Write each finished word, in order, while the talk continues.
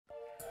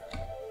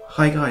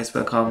Hi guys,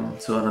 welcome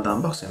to another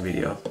unboxing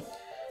video.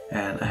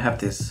 And I have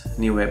this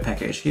new web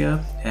package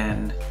here,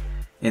 and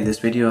in this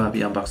video I'll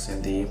be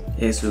unboxing the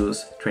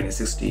Asus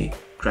 2060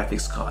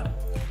 graphics card.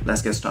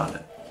 Let's get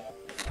started.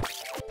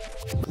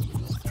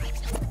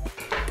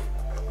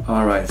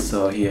 Alright,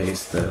 so here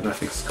is the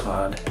graphics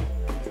card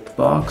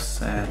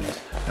box, and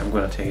I'm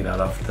gonna take it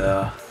out of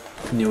the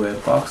new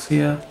web box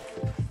here.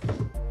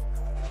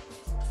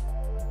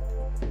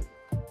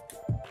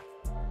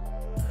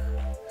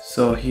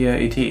 So here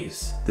it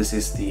is. This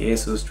is the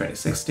Asus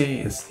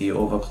 2060. It's the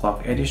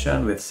overclock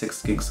edition with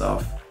 6 gigs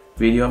of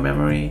video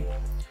memory.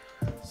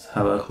 Let's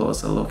have a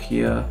closer look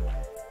here.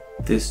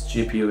 This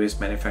GPU is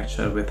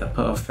manufactured with a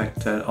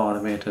perfected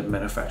automated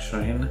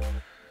manufacturing.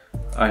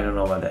 I don't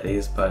know what that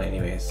is, but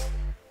anyways.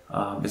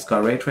 It's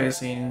got ray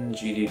tracing,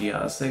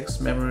 GDDR6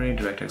 memory,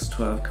 DirectX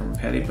 12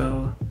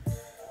 compatible.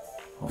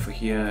 Over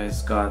here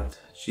it's got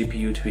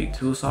GPU Tweak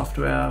 2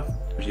 software,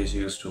 which is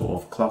used to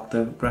overclock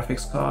the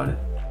graphics card.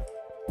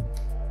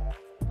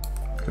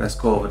 Let's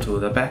go over to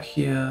the back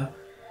here,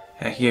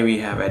 and here we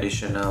have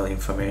additional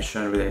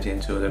information relating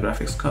to the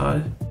graphics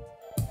card.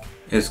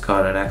 It's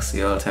got an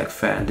axial tech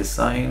fan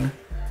design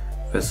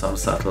with some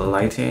subtle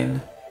lighting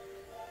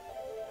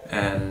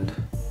and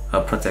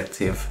a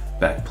protective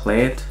back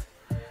plate,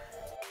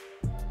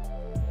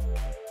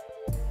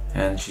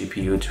 and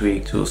GPU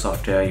Tweak 2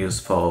 software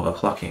used for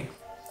overclocking.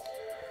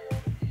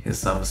 Here's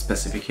some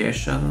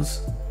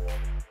specifications.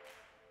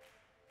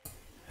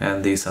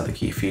 And these are the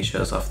key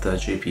features of the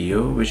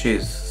GPU, which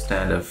is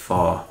standard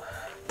for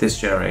this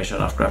generation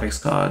of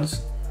graphics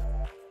cards.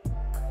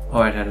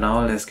 Alright, and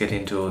now let's get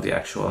into the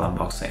actual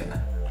unboxing.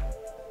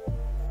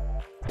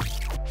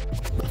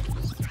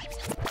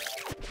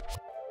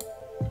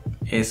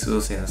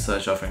 Asus in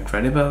search of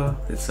incredible.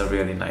 It's a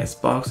really nice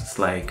box. It's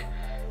like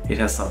it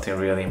has something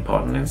really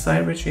important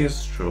inside, which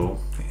is true.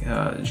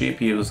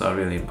 GPUs are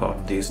really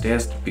important these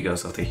days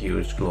because of the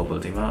huge global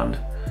demand.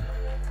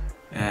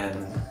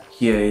 And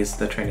here is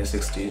the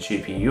 2060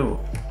 GPU.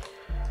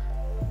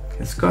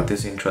 It's got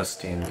this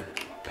interesting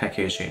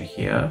packaging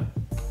here.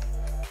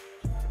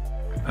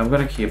 I'm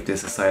gonna keep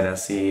this aside and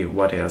see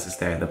what else is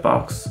there in the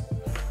box.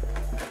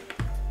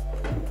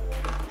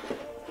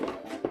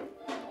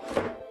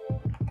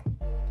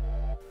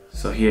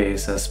 So here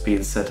is a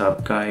speed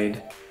setup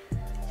guide,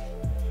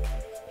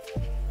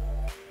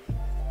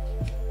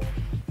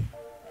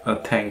 a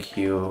thank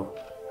you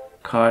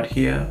card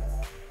here.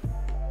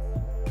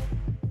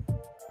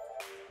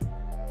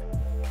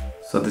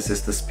 So this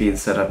is the speed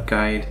setup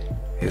guide.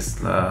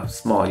 It's a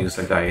small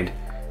user guide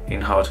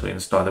in how to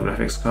install the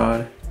graphics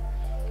card.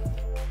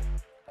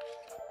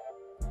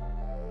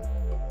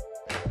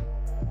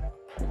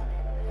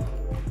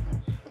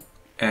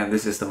 And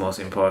this is the most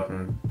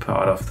important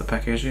part of the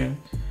packaging.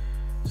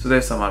 So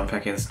there's some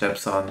unpacking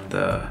steps on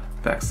the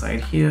back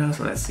side here.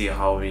 So let's see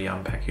how we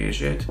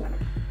unpackage it.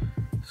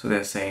 So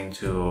they're saying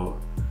to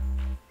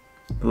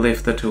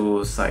lift the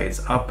two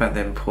sides up and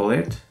then pull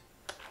it,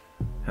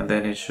 and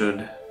then it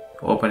should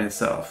open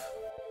itself.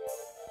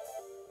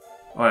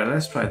 Alright,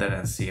 let's try that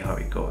and see how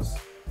it goes.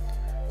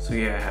 So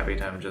here I have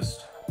it. I'm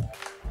just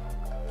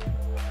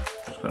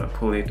gonna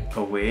pull it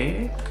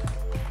away,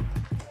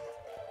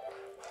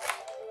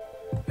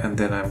 and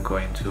then I'm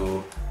going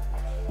to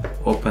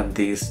open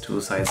these two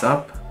sides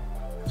up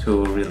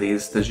to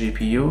release the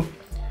GPU,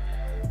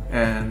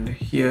 and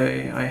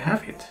here I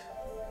have it.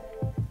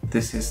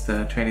 This is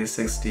the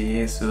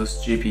 2060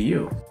 Asus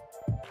GPU.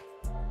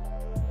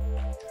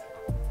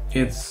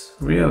 It's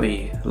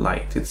really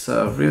light. It's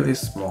a really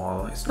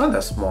small, it's not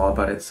that small,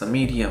 but it's a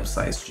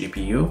medium-sized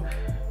GPU.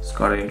 It's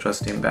got an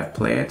interesting back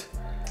plate.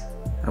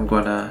 I'm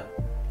gonna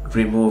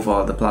remove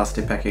all the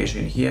plastic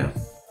packaging here.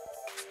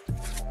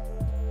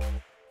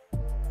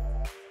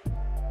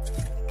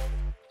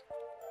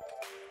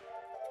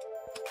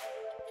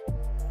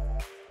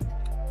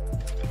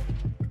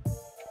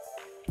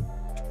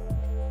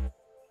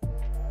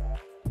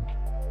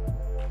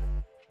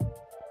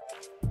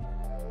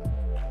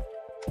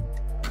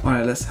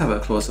 Alright, let's have a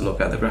closer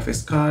look at the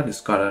graphics card.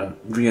 It's got a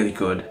really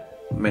good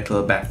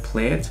metal back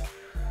plate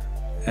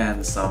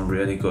and some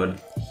really good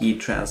heat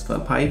transfer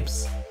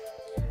pipes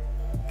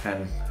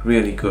and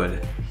really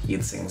good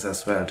heat sinks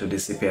as well to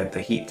dissipate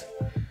the heat.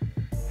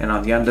 And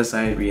on the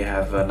underside we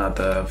have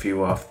another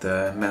view of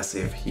the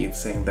massive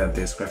heatsink that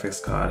this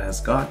graphics card has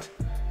got,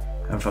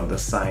 and from the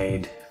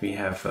side we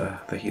have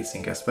the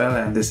heatsink as well,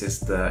 and this is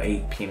the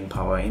 8-pin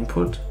power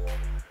input.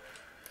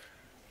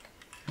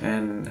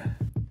 And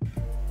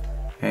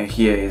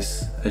here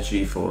is a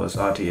GeForce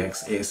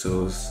RTX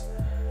Asus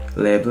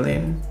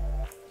labeling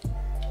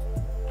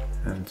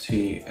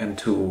and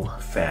two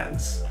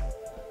fans.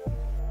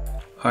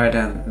 Alright,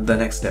 and the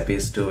next step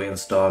is to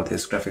install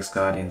this graphics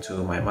card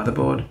into my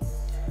motherboard.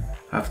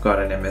 I've got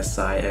an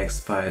MSI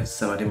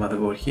X570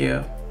 motherboard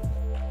here.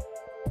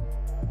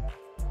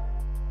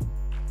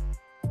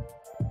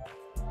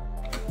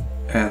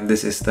 And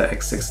this is the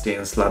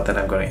X16 slot that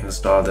I'm going to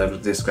install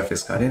this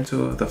graphics card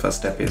into. The first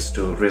step is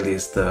to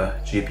release the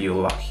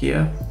GPU lock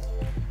here.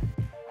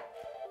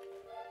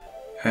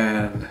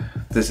 And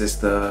this is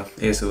the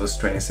Asus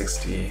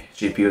 2060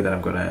 GPU that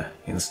I'm gonna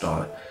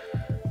install.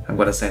 I'm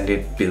gonna send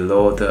it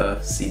below the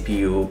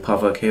CPU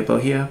power cable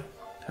here,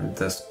 and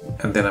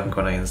then I'm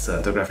gonna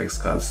insert the graphics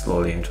card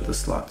slowly into the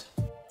slot.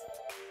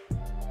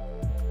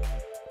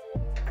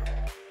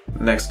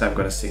 Next, I'm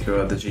gonna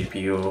secure the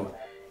GPU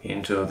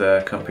into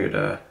the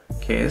computer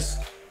case,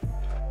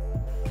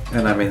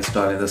 and I'm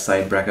installing the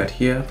side bracket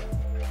here.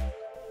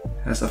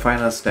 As a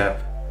final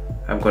step,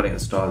 I'm going to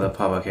install the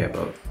power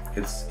cable.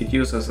 It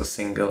uses a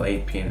single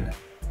 8-pin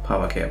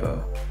power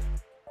cable.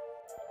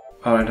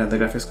 Alright, and the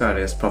graphics card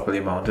is properly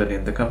mounted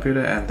in the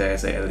computer, and there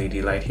is a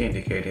LED light here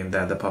indicating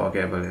that the power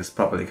cable is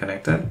properly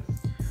connected.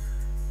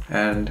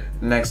 And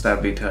next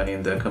I'll be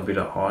turning the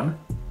computer on,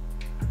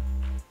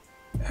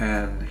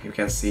 and you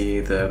can see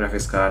the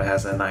graphics card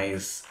has a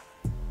nice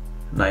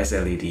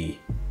LED.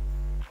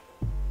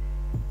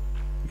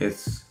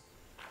 It's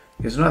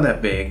not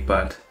that big,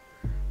 but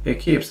it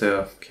keeps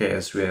the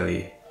case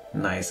really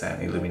nice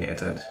and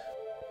illuminated.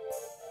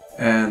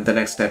 And the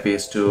next step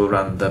is to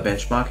run the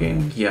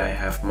benchmarking. Here I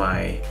have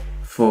my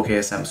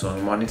 4K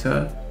Samsung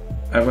monitor.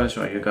 I'm going to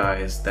show you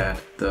guys that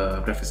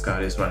the graphics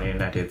card is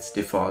running at its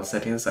default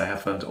settings. I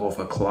haven't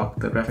overclocked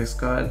the graphics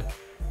card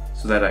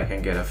so that I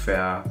can get a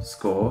fair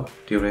score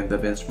during the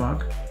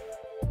benchmark.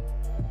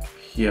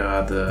 Here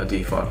are the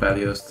default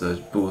values,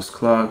 the boost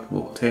clock,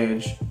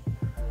 voltage,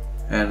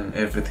 and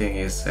everything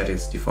is at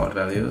its default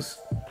values.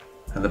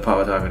 And the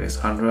power target is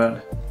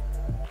 100.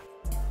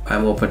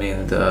 I'm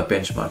opening the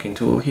benchmarking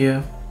tool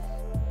here,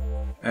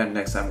 and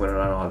next I'm going to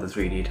run all the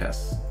 3D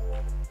tests.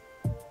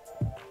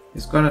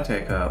 It's going to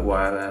take a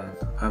while, and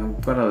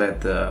I'm going to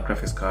let the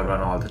graphics card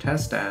run all the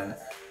tests, and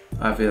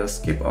I will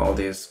skip all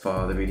this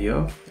for the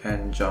video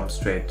and jump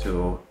straight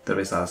to the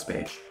results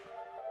page.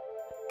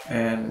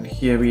 And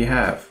here we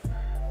have,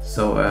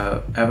 so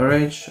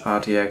average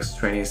RTX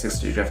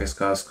 2060 graphics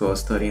card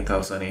scores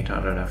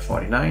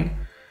 13,849,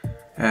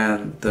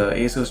 and the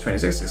Asus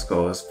 2060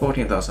 scores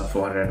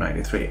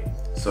 14,493.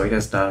 So it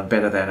has done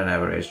better than an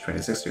average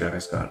 2060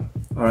 graphics card.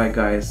 Alright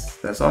guys,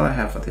 that's all I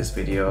have for this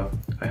video.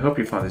 I hope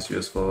you found this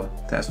useful.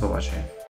 Thanks for watching.